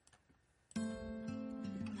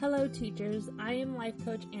Hello, teachers. I am life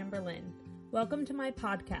coach Amber Lynn. Welcome to my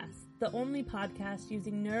podcast, the only podcast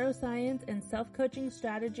using neuroscience and self-coaching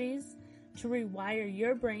strategies to rewire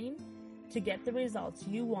your brain to get the results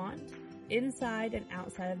you want inside and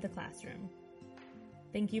outside of the classroom.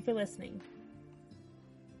 Thank you for listening.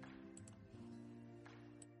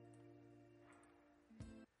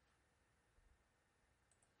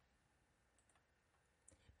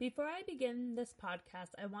 Before I begin this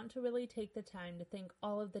podcast, I want to really take the time to thank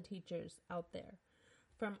all of the teachers out there,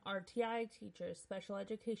 from RTI teachers, special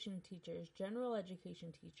education teachers, general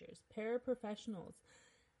education teachers, paraprofessionals,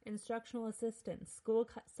 instructional assistants, school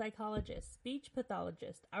psychologists, speech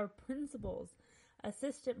pathologists, our principals,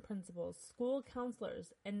 assistant principals, school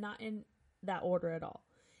counselors, and not in that order at all,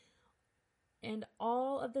 and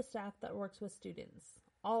all of the staff that works with students,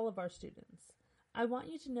 all of our students. I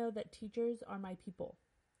want you to know that teachers are my people.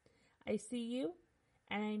 I see you,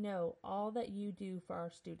 and I know all that you do for our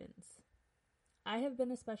students. I have been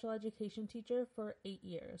a special education teacher for 8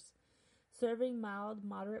 years, serving mild,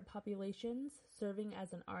 moderate populations, serving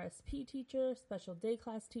as an RSP teacher, special day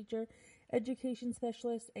class teacher, education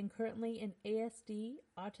specialist, and currently an ASD,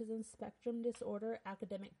 autism spectrum disorder,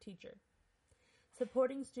 academic teacher,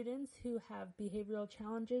 supporting students who have behavioral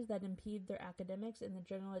challenges that impede their academics in the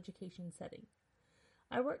general education setting.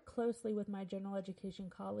 I work closely with my general education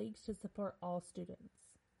colleagues to support all students.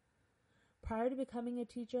 Prior to becoming a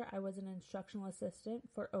teacher, I was an instructional assistant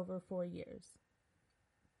for over 4 years.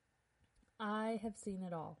 I have seen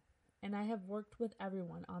it all, and I have worked with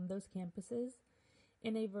everyone on those campuses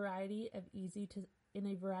in a variety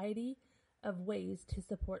of ways to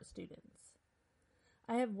support students.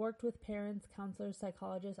 I have worked with parents, counselors,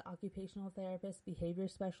 psychologists, occupational therapists, behavior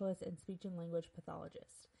specialists, and speech and language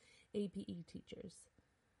pathologists, APE teachers.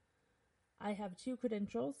 I have 2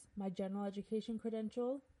 credentials, my general education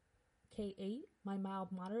credential, K-8, my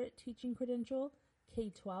mild moderate teaching credential,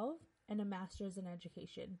 K-12, and a master's in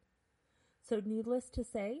education. So needless to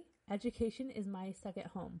say, education is my second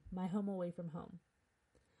home, my home away from home.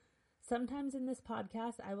 Sometimes in this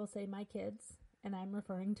podcast, I will say my kids, and I'm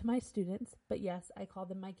referring to my students, but yes, I call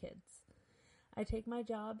them my kids. I take my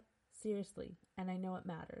job seriously, and I know it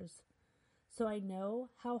matters. So I know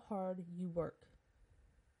how hard you work.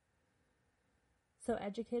 So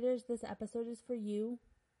educators, this episode is for you,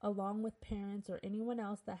 along with parents or anyone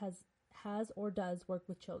else that has or does work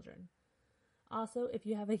with children. Also, if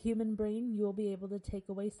you have a human brain, you will be able to take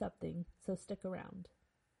away something, so stick around.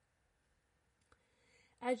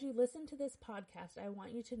 As you listen to this podcast, I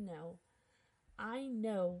want you to know, I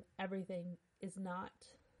know everything is not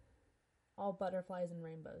all butterflies and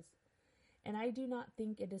rainbows, and I do not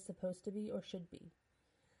think it is supposed to be or should be.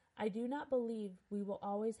 I do not believe we will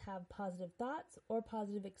always have positive thoughts or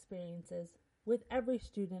positive experiences with every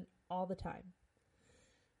student all the time,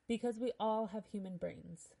 because we all have human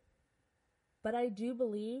brains. But I do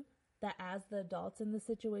believe that as the adults in the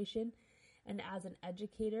situation and as an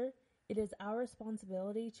educator, it is our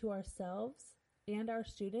responsibility to ourselves and our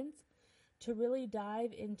students to really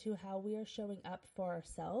dive into how we are showing up for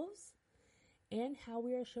ourselves and how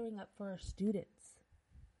we are showing up for our students.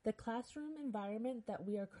 The classroom environment that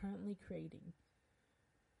we are currently creating.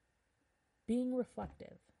 Being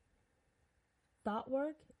reflective. Thought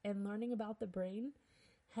work and learning about the brain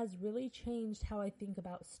has really changed how I think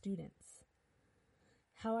about students,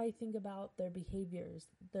 how I think about their behaviors,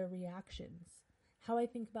 their reactions, how I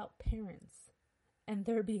think about parents and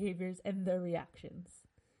their behaviors and their reactions,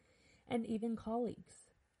 and even colleagues,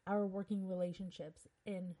 our working relationships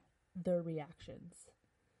and their reactions.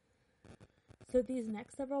 So these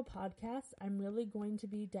next several podcasts, I'm really going to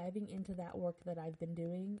be diving into that work that I've been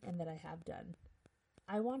doing and that I have done.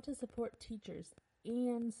 I want to support teachers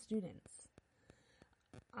and students.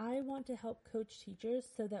 I want to help coach teachers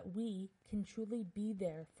so that we can truly be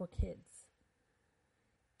there for kids.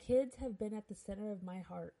 Kids have been at the center of my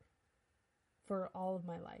heart for all of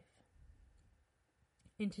my life.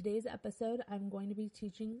 In today's episode, I'm going to be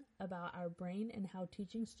teaching about our brain and how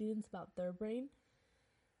teaching students about their brain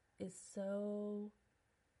is so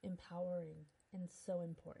empowering and so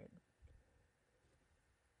important.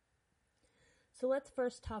 So let's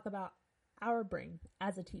first talk about our brain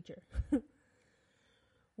as a teacher.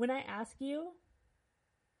 When I ask you,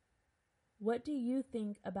 what do you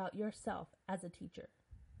think about yourself as a teacher?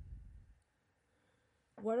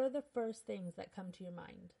 What are the first things that come to your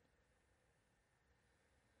mind?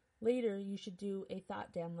 Later, you should do a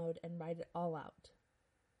thought download and write it all out.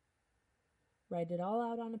 Write it all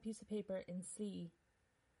out on a piece of paper and see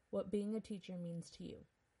what being a teacher means to you.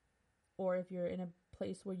 Or if you're in a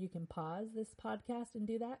place where you can pause this podcast and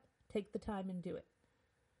do that, take the time and do it.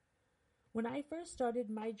 When I first started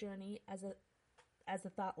my journey as a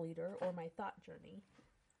thought leader, or my thought journey,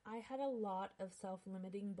 I had a lot of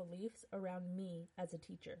self-limiting beliefs around me as a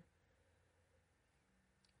teacher.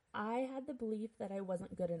 I had the belief that I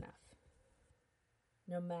wasn't good enough,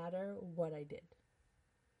 no matter what I did.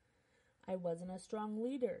 I wasn't a strong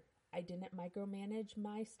leader. I didn't micromanage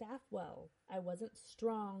my staff well. I wasn't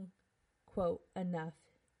strong, quote, enough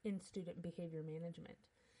in student behavior management.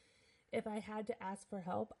 If I had to ask for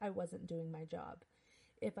help, I wasn't doing my job.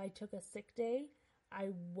 If I took a sick day, I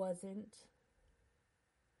wasn't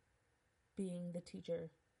being the teacher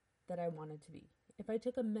that I wanted to be. If I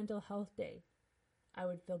took a mental health day, I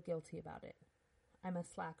would feel guilty about it. I'm a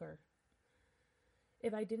slacker.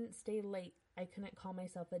 If I didn't stay late, I couldn't call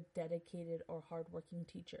myself a dedicated or hardworking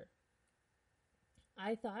teacher.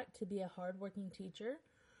 I thought to be a hardworking teacher,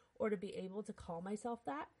 or to be able to call myself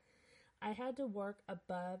that, I had to work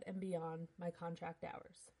above and beyond my contract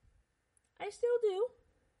hours. I still do,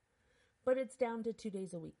 but it's down to 2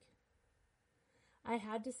 days a week. I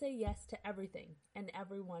had to say yes to everything and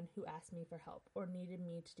everyone who asked me for help or needed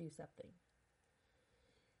me to do something.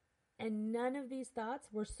 And none of these thoughts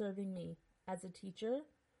were serving me as a teacher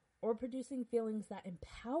or producing feelings that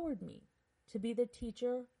empowered me to be the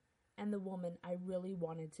teacher and the woman I really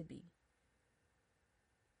wanted to be.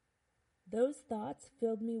 Those thoughts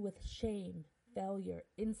filled me with shame, failure,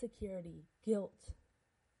 insecurity, guilt.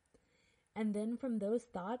 And then from those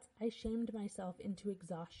thoughts, I shamed myself into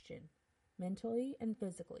exhaustion, mentally and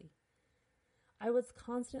physically. I was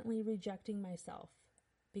constantly rejecting myself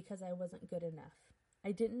because I wasn't good enough.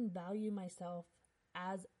 I didn't value myself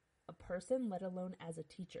as a person, let alone as a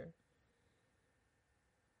teacher.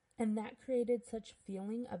 And that created such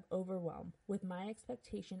feeling of overwhelm with my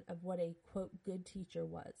expectation of what a, quote, good teacher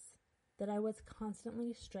was, that I was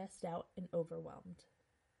constantly stressed out and overwhelmed.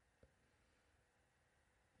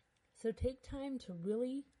 So take time to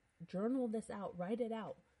really journal this out, write it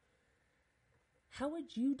out. How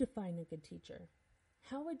would you define a good teacher?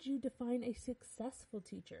 How would you define a successful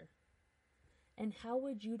teacher? And how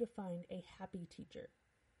would you define a happy teacher?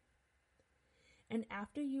 And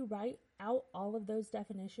after you write out all of those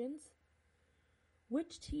definitions,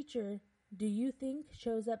 which teacher do you think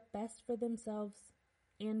shows up best for themselves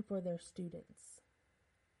and for their students?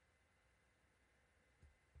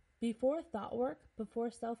 Before thought work,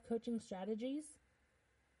 before self-coaching strategies,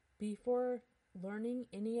 before learning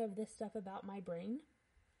any of this stuff about my brain,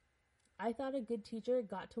 I thought a good teacher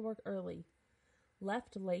got to work early,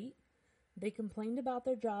 left late. They complained about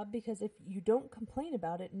their job because if you don't complain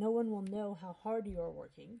about it, no one will know how hard you are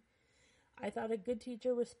working. I thought a good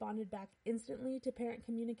teacher responded back instantly to parent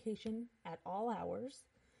communication at all hours,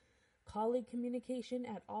 colleague communication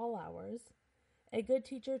at all hours. A good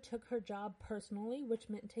teacher took her job personally, which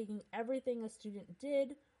meant taking everything a student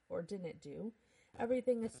did or didn't do,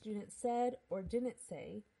 everything a student said or didn't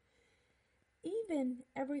say, even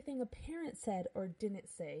everything a parent said or didn't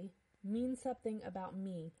say, means something about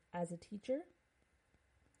me as a teacher.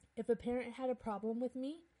 If a parent had a problem with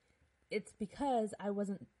me, it's because I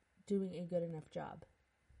wasn't doing a good enough job,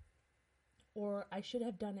 or I should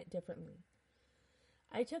have done it differently.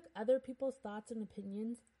 I took other people's thoughts and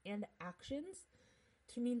opinions and actions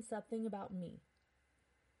to mean something about me.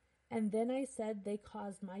 And then I said they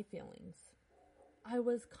caused my feelings. I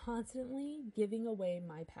was constantly giving away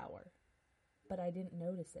my power, but I didn't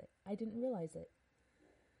notice it. I didn't realize it.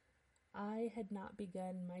 I had not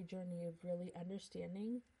begun my journey of really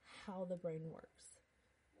understanding how the brain works.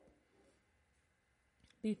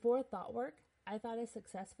 Before thought work, I thought a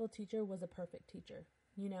successful teacher was a perfect teacher.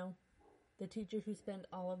 You know, the teacher who spent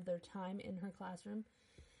all of their time in her classroom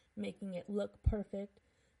making it look perfect,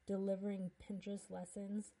 delivering Pinterest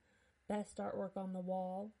lessons, best artwork on the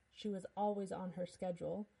wall. She was always on her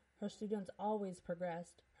schedule. Her students always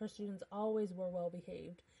progressed. Her students always were well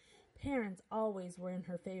behaved. Parents always were in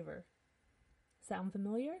her favor. Sound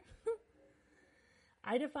familiar?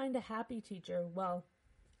 I defined a happy teacher. Well,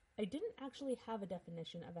 I didn't actually have a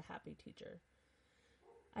definition of a happy teacher.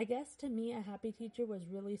 I guess to me, a happy teacher was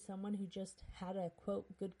really someone who just had a,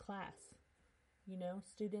 quote, good class. You know,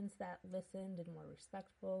 students that listened and were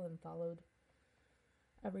respectful and followed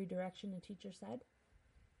every direction a teacher said.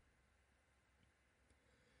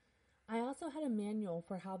 I also had a manual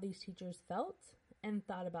for how these teachers felt and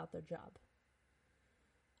thought about their job.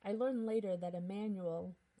 I learned later that a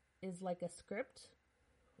manual is like a script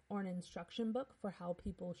or an instruction book for how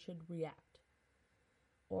people should react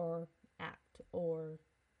or act or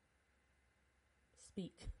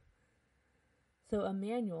speak. So a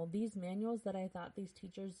manual, these manuals that I thought these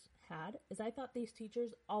teachers had, is I thought these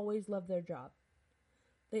teachers always loved their job.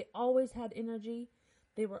 They always had energy.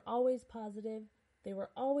 They were always positive. They were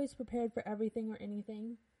always prepared for everything or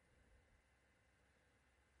anything.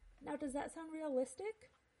 Now, does that sound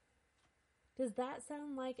realistic? Does that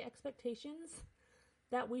sound like expectations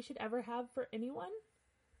that we should ever have for anyone?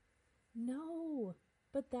 No,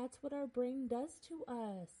 but that's what our brain does to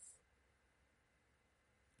us.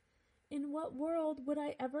 In what world would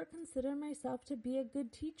I ever consider myself to be a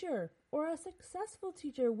good teacher or a successful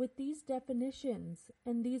teacher with these definitions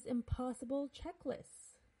and these impossible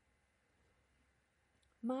checklists?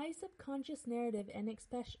 My subconscious narrative and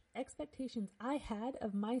expectations I had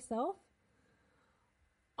of myself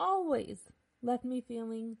always left me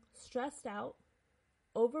feeling stressed out,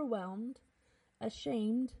 overwhelmed,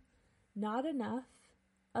 ashamed, not enough,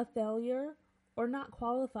 a failure, or not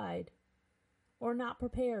qualified, or not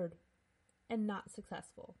prepared, and not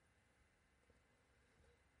successful.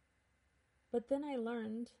 But then I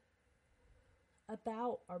learned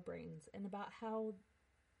about our brains and about how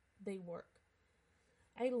they work.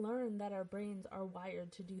 I learned that our brains are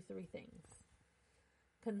wired to do 3 things: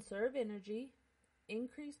 conserve energy,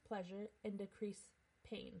 increase pleasure, and decrease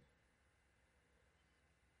pain.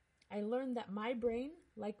 I learned that my brain,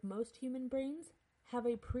 like most human brains, have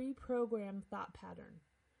a pre-programmed thought pattern.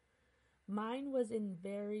 Mine was in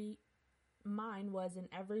every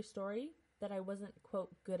story that I wasn't,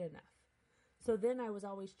 quote, good enough. So then I was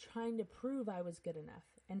always trying to prove I was good enough.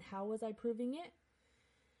 And how was I proving it?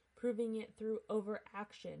 Proving it through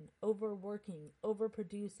overaction, overworking,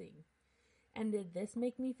 overproducing. And did this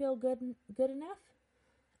make me feel good enough?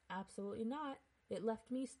 Absolutely not. It left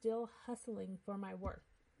me still hustling for my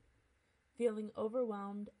worth, feeling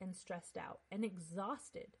overwhelmed and stressed out and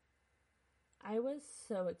exhausted. I was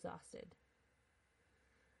so exhausted.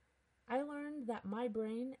 I learned that my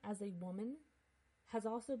brain as a woman has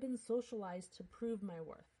also been socialized to prove my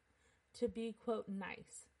worth, to be, quote,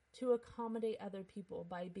 nice, to accommodate other people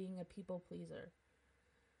by being a people pleaser.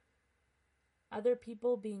 Other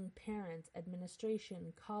people being parents,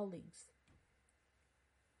 administration, colleagues,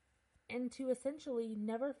 and to essentially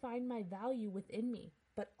never find my value within me,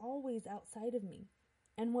 but always outside of me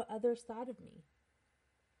and what others thought of me.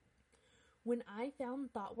 When I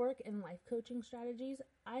found thought work and life coaching strategies,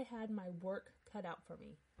 I had my work cut out for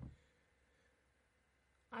me.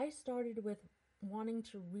 I started with wanting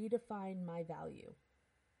to redefine my value.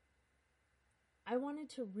 I wanted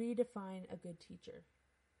to redefine a good teacher.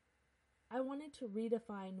 I wanted to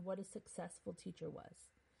redefine what a successful teacher was.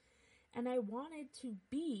 And I wanted to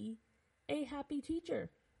be a happy teacher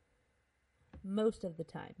most of the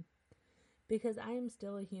time, because I am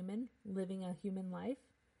still a human living a human life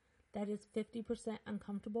that is 50%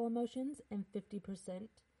 uncomfortable emotions and 50%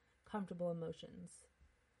 comfortable emotions.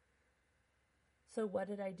 So what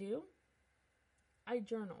did I do? I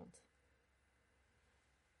journaled.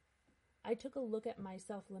 I took a look at my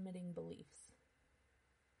self-limiting beliefs.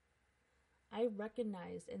 I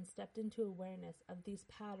recognized and stepped into awareness of these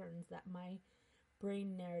patterns that my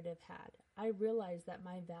brain narrative had. I realized that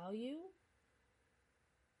my value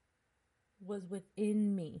was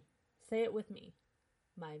within me. Say it with me.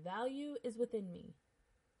 My value is within me.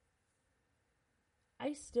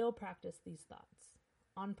 I still practice these thoughts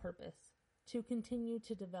on purpose to continue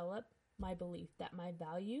to develop my belief that my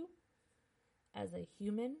value as a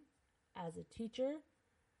human, as a teacher,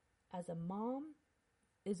 as a mom,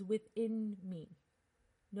 is within me.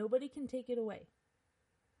 Nobody can take it away.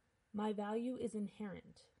 My value is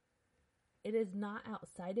inherent. It is not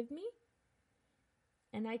outside of me,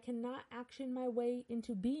 and I cannot action my way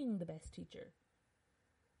into being the best teacher.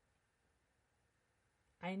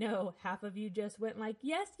 I know half of you just went like,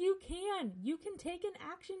 yes, you can. You can take an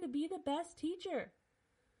action to be the best teacher.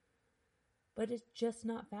 But it's just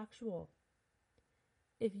not factual.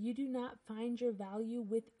 If you do not find your value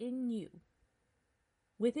within you,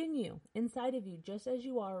 inside of you, just as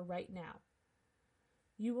you are right now,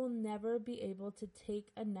 you will never be able to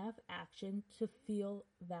take enough action to feel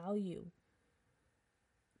value,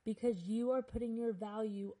 because you are putting your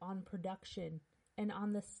value on production and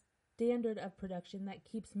on the standard of production that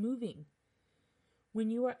keeps moving.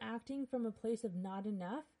 When you are acting from a place of not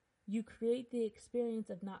enough, you create the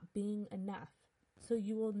experience of not being enough, so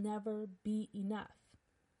you will never be enough.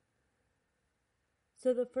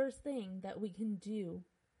 So the first thing that we can do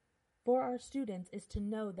for our students is to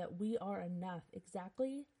know that we are enough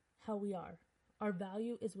exactly how we are. Our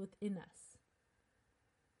value is within us.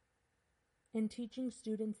 And teaching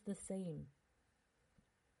students the same.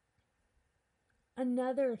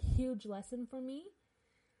 Another huge lesson for me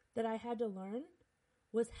that I had to learn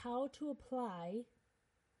was how to apply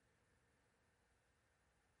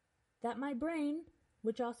that my brain,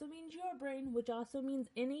 which also means your brain, which also means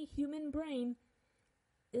any human brain,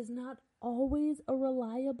 is not always a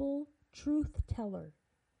reliable truth teller.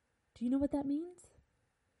 Do you know what that means?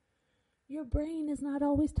 Your brain is not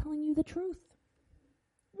always telling you the truth.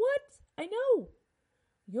 What? I know.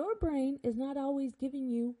 Your brain is not always giving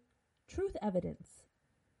you truth evidence.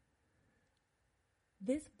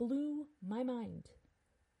 This blew my mind.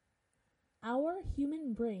 Our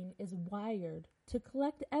human brain is wired to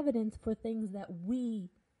collect evidence for things that we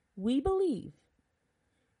believe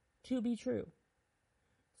to be true.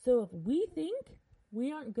 So if we think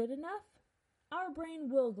we aren't good enough, our brain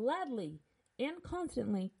will gladly and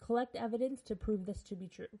constantly collect evidence to prove this to be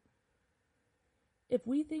true. If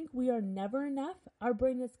we think we are never enough, our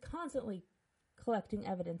brain is constantly collecting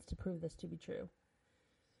evidence to prove this to be true.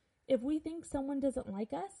 If we think someone doesn't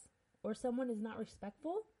like us, or someone is not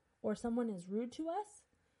respectful, or someone is rude to us,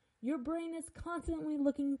 your brain is constantly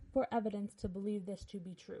looking for evidence to believe this to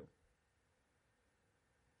be true.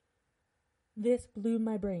 This blew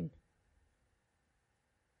my brain.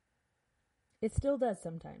 It still does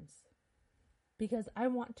sometimes, because I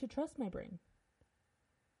want to trust my brain.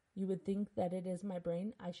 You would think that it is my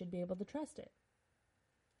brain, I should be able to trust it.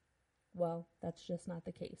 Well, that's just not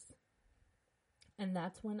the case. And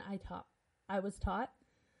that's when I was taught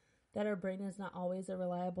that our brain is not always a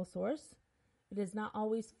reliable source. It is not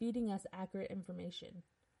always feeding us accurate information.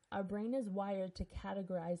 Our brain is wired to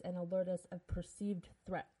categorize and alert us of perceived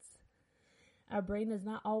threats. Our brain is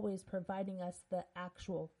not always providing us the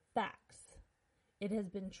actual facts. It has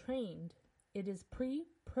been trained. It is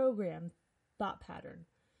pre-programmed thought pattern.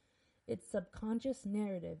 Its subconscious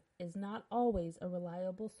narrative is not always a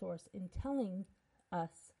reliable source in telling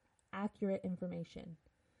us accurate information.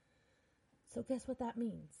 So guess what that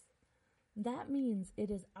means? That means it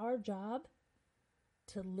is our job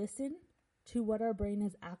to listen to what our brain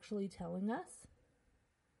is actually telling us,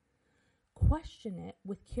 question it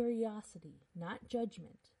with curiosity, not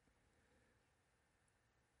judgment.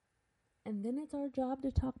 And then it's our job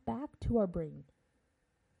to talk back to our brain.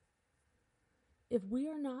 If we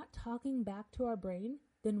are not talking back to our brain,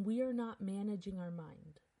 then we are not managing our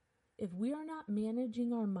mind. If we are not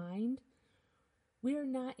managing our mind, we are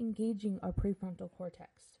not engaging our prefrontal cortex.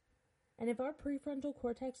 And if our prefrontal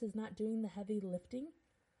cortex is not doing the heavy lifting,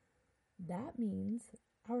 that means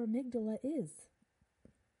our amygdala is.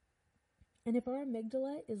 And if our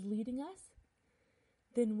amygdala is leading us,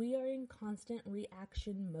 then we are in constant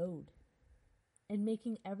reaction mode and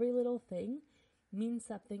making every little thing mean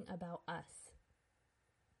something about us.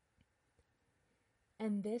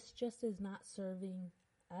 And this just is not serving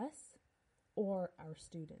us or our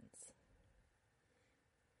students.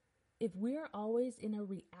 If we are always in a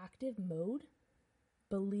reactive mode,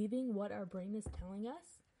 believing what our brain is telling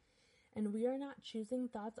us, and we are not choosing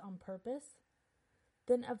thoughts on purpose,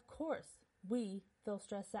 then of course we feel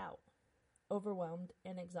stressed out, overwhelmed,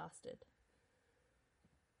 and exhausted.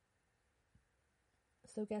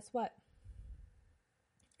 So guess what?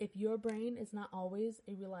 If your brain is not always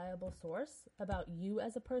a reliable source about you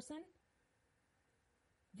as a person,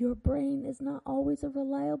 your brain is not always a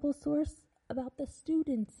reliable source about the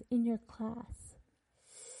students in your class.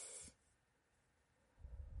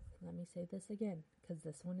 Let me say this again, because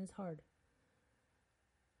this one is hard.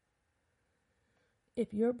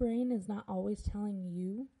 If your brain is not always telling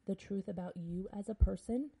you the truth about you as a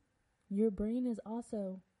person, your brain is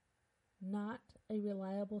also not a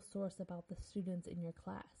reliable source about the students in your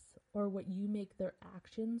class, or what you make their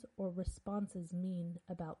actions or responses mean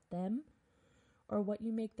about them, or what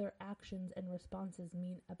you make their actions and responses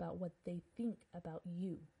mean about what they think about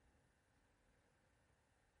you.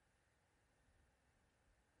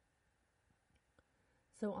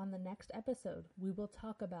 So on the next episode, we will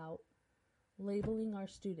talk about labeling our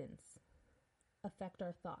students affect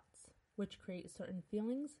our thoughts, which create certain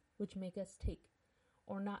feelings, which make us take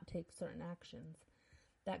or not take certain actions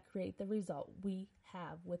that create the result we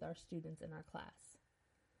have with our students in our class.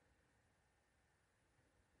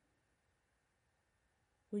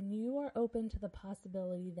 When you are open to the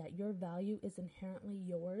possibility that your value is inherently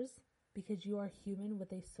yours because you are human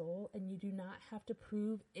with a soul and you do not have to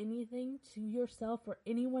prove anything to yourself or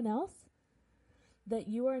anyone else, that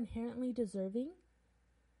you are inherently deserving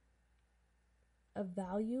of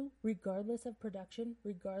value regardless of production,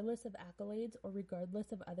 regardless of accolades, or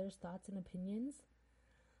regardless of others' thoughts and opinions,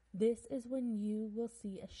 this is when you will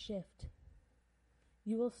see a shift.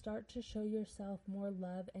 You will start to show yourself more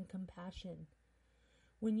love and compassion.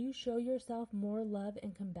 When you show yourself more love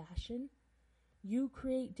and compassion, you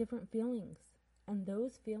create different feelings, and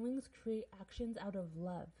those feelings create actions out of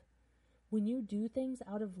love. When you do things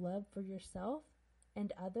out of love for yourself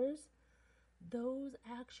and others, those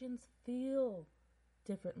actions feel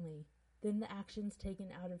differently than the actions taken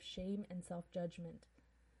out of shame and self-judgment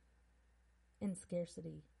and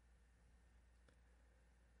scarcity.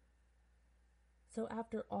 So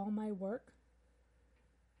after all my work,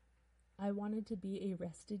 I wanted to be a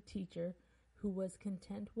rested teacher who was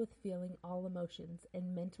content with feeling all emotions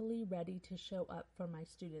and mentally ready to show up for my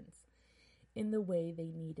students in the way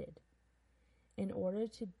they needed. In order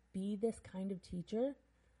to be this kind of teacher,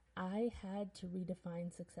 I had to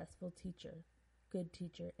redefine successful teacher, good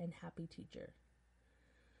teacher, and happy teacher.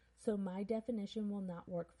 So my definition will not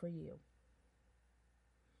work for you.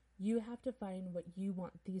 You have to find what you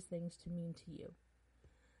want these things to mean to you.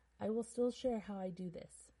 I will still share how I do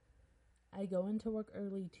this. I go into work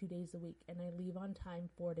early 2 days a week, and I leave on time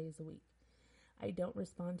 4 days a week. I don't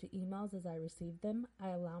respond to emails as I receive them. I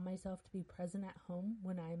allow myself to be present at home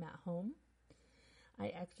when I am at home. I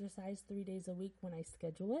exercise 3 days a week when I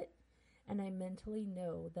schedule it, and I mentally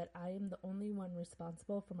know that I am the only one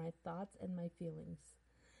responsible for my thoughts and my feelings.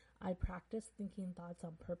 I practice thinking thoughts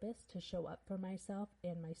on purpose to show up for myself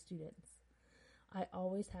and my students. I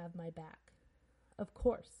always have my back. Of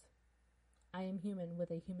course, I am human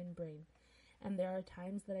with a human brain, and there are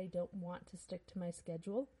times that I don't want to stick to my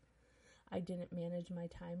schedule. I didn't manage my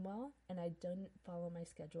time well, and I didn't follow my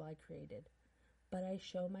schedule I created. But I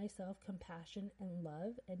show myself compassion and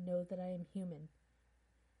love and know that I am human,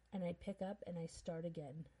 and I pick up and I start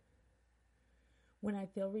again. When I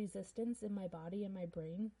feel resistance in my body and my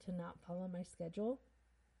brain to not follow my schedule,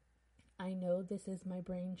 I know this is my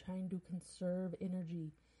brain trying to conserve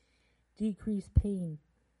energy, decrease pain.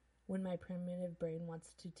 When my primitive brain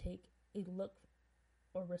wants to take a look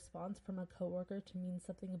or response from a coworker to mean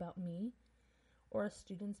something about me, or a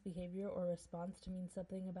student's behavior or response to mean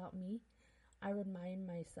something about me, I remind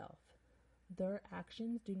myself, their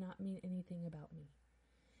actions do not mean anything about me.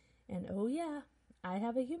 And oh yeah, I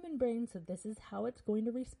have a human brain, so this is how it's going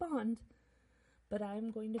to respond. But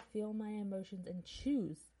I'm going to feel my emotions and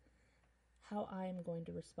choose how I am going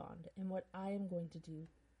to respond and what I am going to do.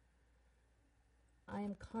 I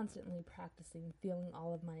am constantly practicing feeling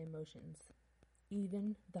all of my emotions,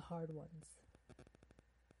 even the hard ones.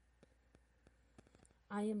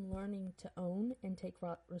 I am learning to own and take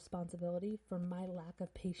responsibility for my lack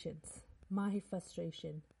of patience, my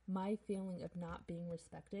frustration, my feeling of not being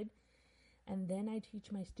respected, and then I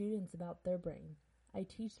teach my students about their brain. I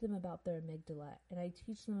teach them about their amygdala, and I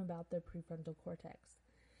teach them about their prefrontal cortex.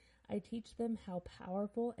 I teach them how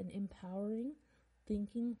powerful and empowering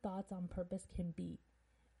thinking thoughts on purpose can be,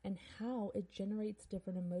 and how it generates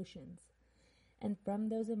different emotions. And from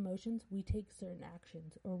those emotions, we take certain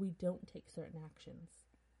actions, or we don't take certain actions.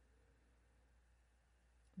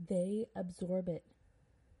 They absorb it,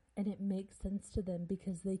 and it makes sense to them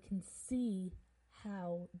because they can see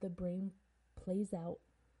how the brain plays out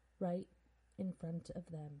right in front of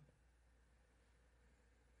them.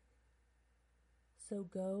 So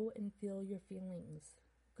go and feel your feelings.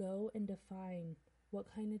 Go and define what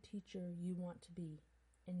kind of teacher you want to be,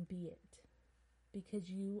 and be it. Because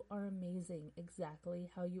you are amazing exactly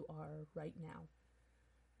how you are right now.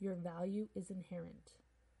 Your value is inherent.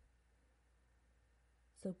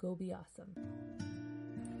 So go be awesome.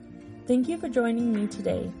 Thank you for joining me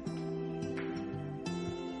today.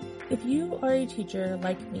 If you are a teacher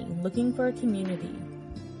like me looking for a community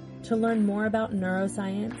to learn more about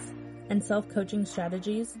neuroscience and self-coaching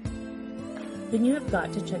strategies, then you have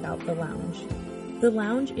got to check out The Lounge. The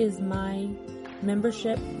Lounge is my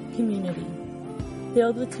membership community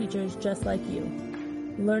filled with teachers just like you,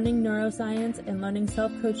 learning neuroscience and learning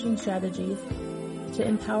self-coaching strategies to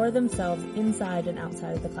empower themselves inside and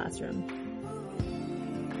outside of the classroom.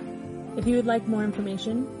 If you would like more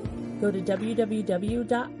information, go to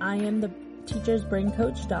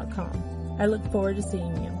www.IamTheTeachersBrainCoach.com. I look forward to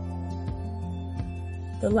seeing you.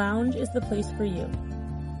 The Lounge is the place for you.